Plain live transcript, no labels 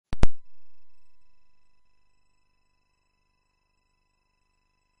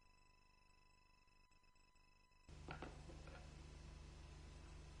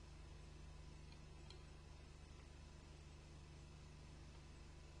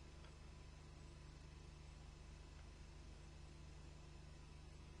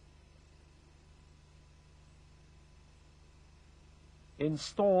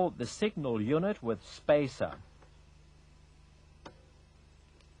Install the signal unit with spacer.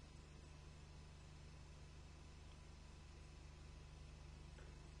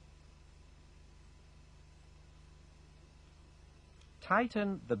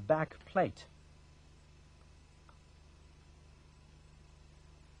 Tighten the back plate.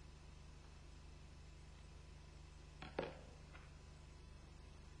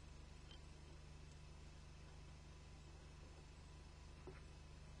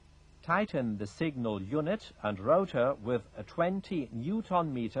 Tighten the signal unit and rotor with a 20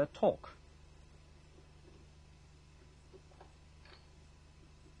 Newton-meter torque.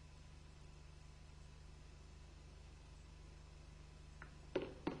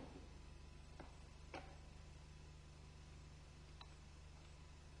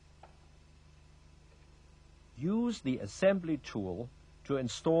 Use the assembly tool to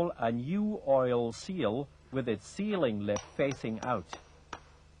install a new oil seal with its sealing lip facing out.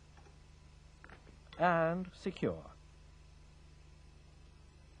 And secure.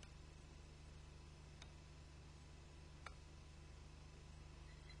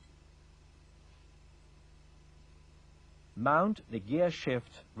 Mount the gear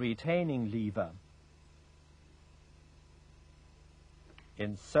shift retaining lever.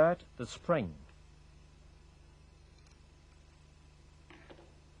 Insert the spring.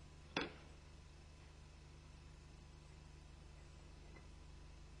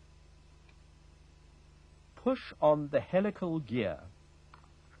 Push on the helical gear.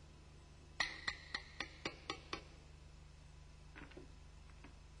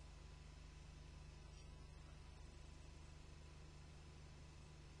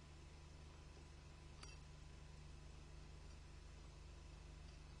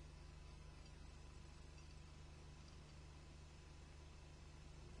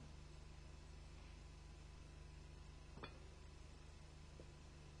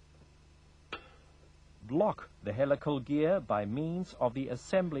 Block the helical gear by means of the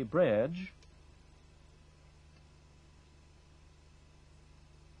assembly bridge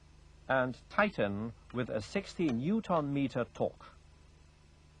and tighten with a 60 Newton-meter torque.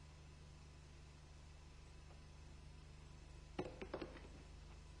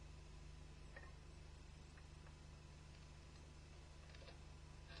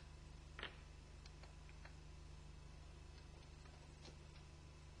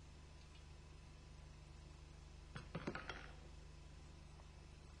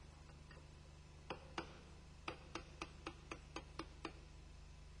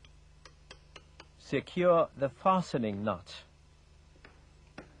 Secure the fastening nut.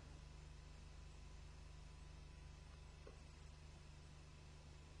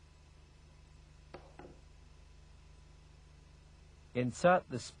 Insert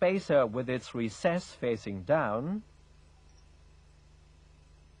the spacer with its recess facing down.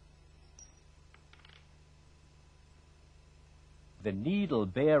 The needle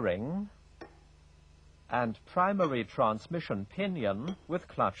bearing and primary transmission pinion with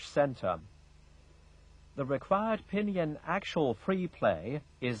clutch center. The required pinion actual free play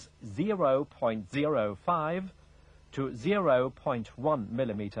is 0.05 to 0.1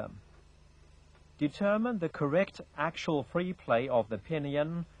 millimeter. Determine the correct actual free play of the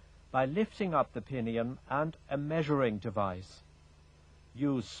pinion by lifting up the pinion and a measuring device.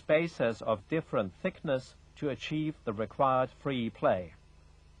 Use spacers of different thickness to achieve the required free play.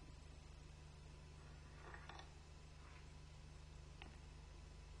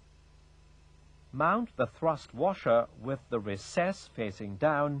 Mount the thrust washer with the recess facing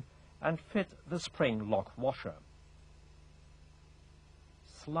down and fit the spring lock washer.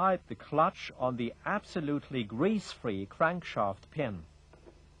 Slide the clutch on the absolutely grease-free crankshaft pin.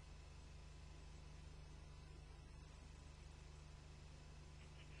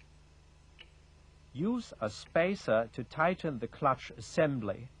 Use a spacer to tighten the clutch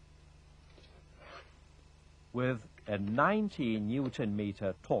assembly with a 90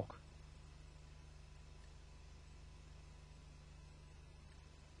 Newton-meter torque.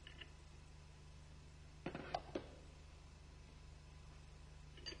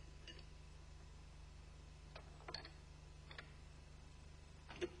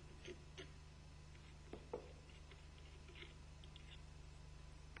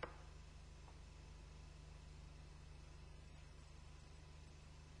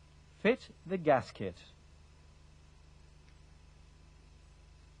 Fit the gasket.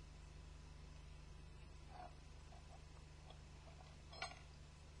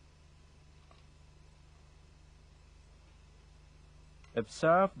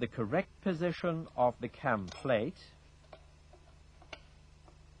 Observe the correct position of the cam plate.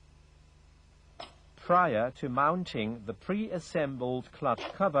 prior to mounting the pre-assembled clutch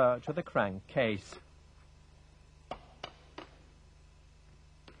cover to the crankcase.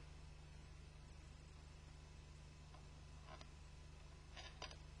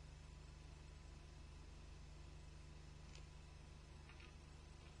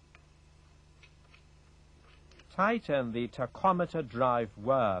 Tighten the tachometer drive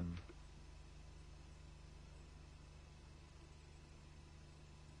worm.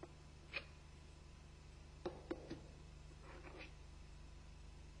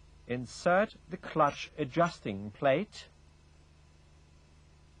 Insert the clutch adjusting plate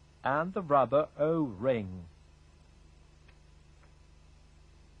and the rubber O-ring.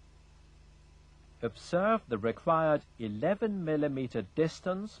 Observe the required 11 mm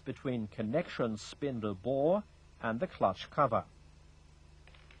distance between connection spindle bore and the clutch cover.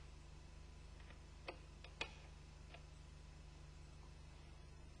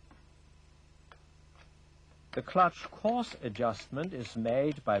 The clutch course adjustment is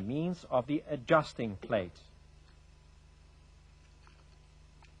made by means of the adjusting plate.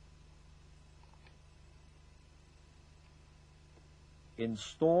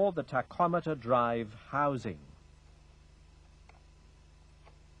 Install the tachometer drive housing.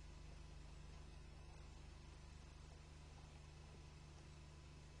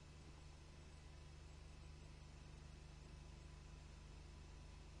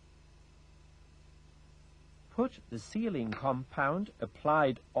 Put the sealing compound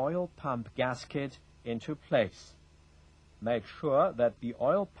applied oil pump gasket into place. Make sure that the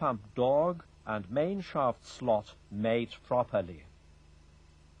oil pump dog and main shaft slot mate properly.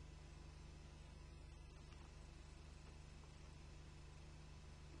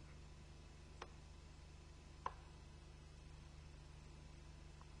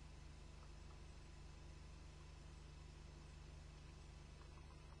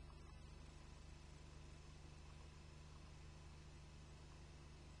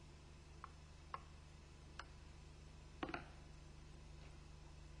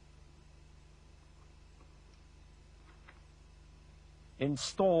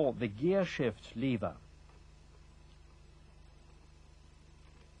 Install the gear shift lever.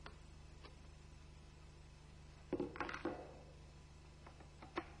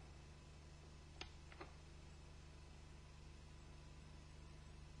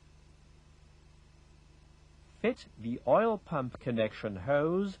 Fit the oil pump connection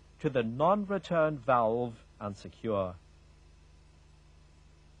hose to the non-return valve and secure.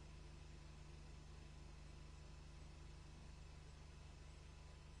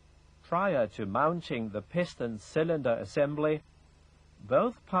 Prior to mounting the piston cylinder assembly,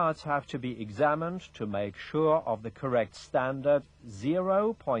 both parts have to be examined to make sure of the correct standard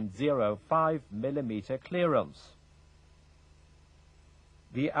 0.05 mm clearance.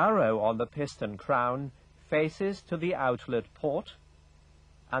 The arrow on the piston crown faces to the outlet port,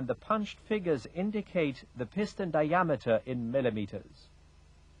 and the punched figures indicate the piston diameter in millimeters.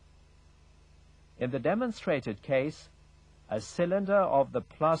 In the demonstrated case, a cylinder of the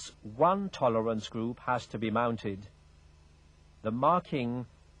 +1 tolerance group has to be mounted. The marking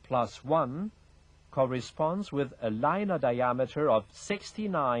 +1 corresponds with a liner diameter of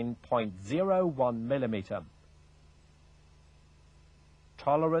 69.01 mm.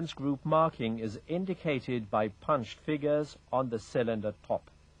 Tolerance group marking is indicated by punched figures on the cylinder top.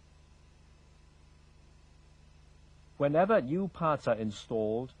 Whenever new parts are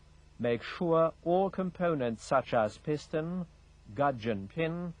installed, make sure all components such as piston, gudgeon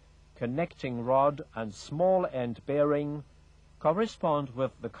pin, connecting rod and small end bearing correspond with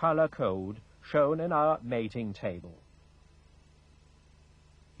the color code shown in our mating table.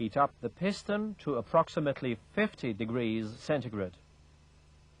 Heat up the piston to approximately 50 degrees centigrade.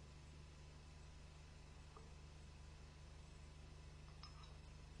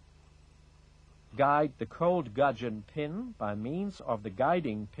 Guide the cold gudgeon pin by means of the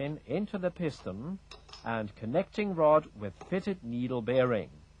guiding pin into the piston and connecting rod with fitted needle bearing.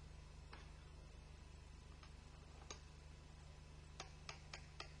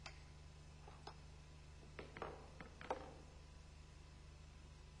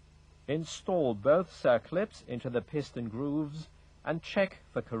 Install both circlips into the piston grooves and check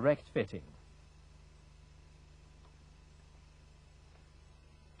for correct fitting.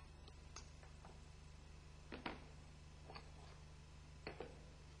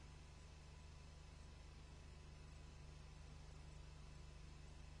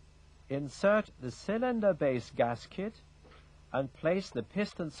 Insert the cylinder base gasket and place the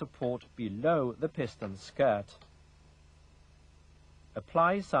piston support below the piston skirt.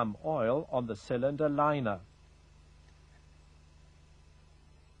 Apply some oil on the cylinder liner.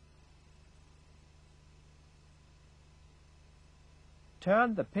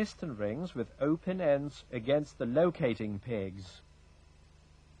 Turn the piston rings with open ends against the locating pegs.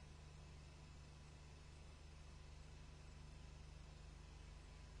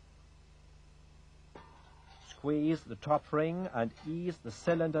 Squeeze the top ring and ease the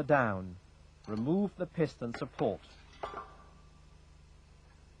cylinder down. Remove the piston support.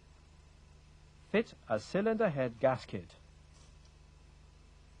 Fit a cylinder head gasket.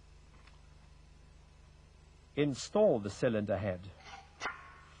 Install the cylinder head.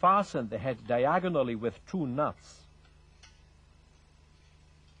 Fasten the head diagonally with 2 nuts.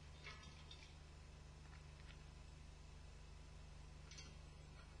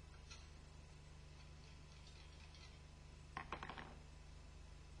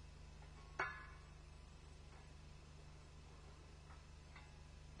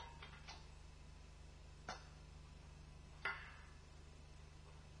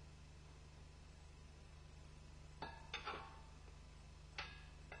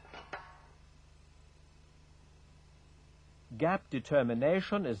 Gap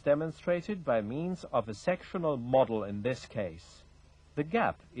determination is demonstrated by means of a sectional model in this case. The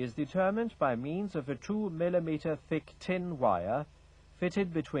gap is determined by means of a 2 mm thick tin wire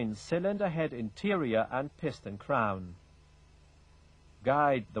fitted between cylinder head interior and piston crown.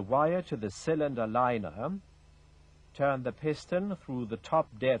 Guide the wire to the cylinder liner. Turn the piston through the top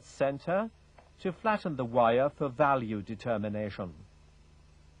dead center to flatten the wire for value determination.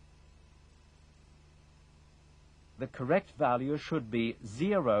 The correct value should be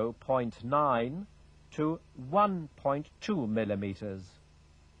 0.9 to 1.2 millimeters.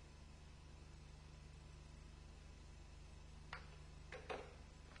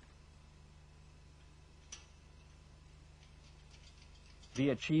 The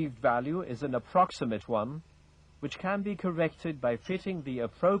achieved value is an approximate one, which can be corrected by fitting the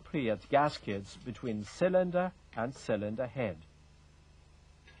appropriate gaskets between cylinder and cylinder head.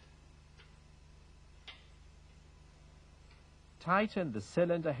 Tighten the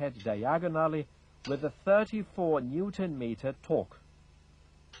cylinder head diagonally with a 34 Newton-meter torque.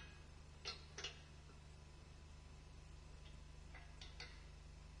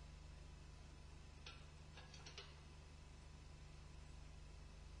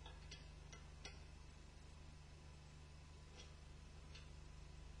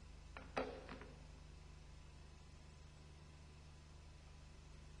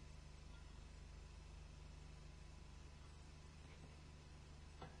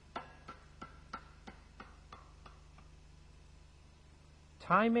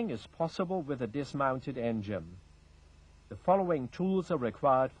 Timing is possible with a dismounted engine. The following tools are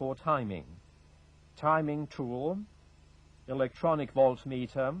required for timing: timing tool, electronic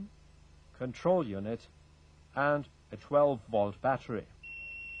voltmeter, control unit, and a 12-volt battery.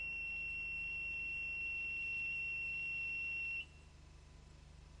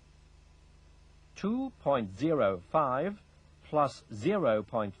 .05 plus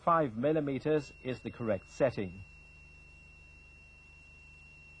 0.5 millimeters is the correct setting.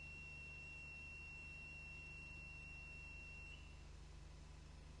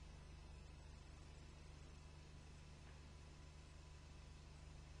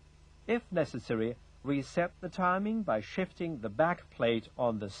 If necessary, reset the timing by shifting the back plate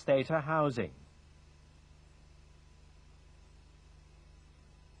on the stator housing.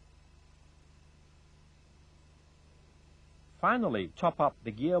 Finally, top up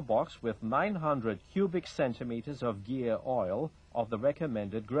the gearbox with 900 cubic centimeters of gear oil of the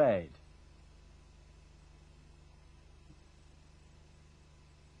recommended grade.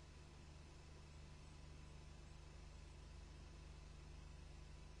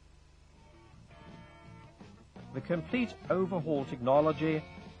 The complete overhaul technology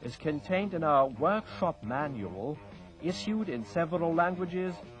is contained in our workshop manual, issued in several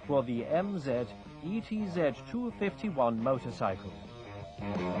languages for the MZ-ETZ 251 motorcycle.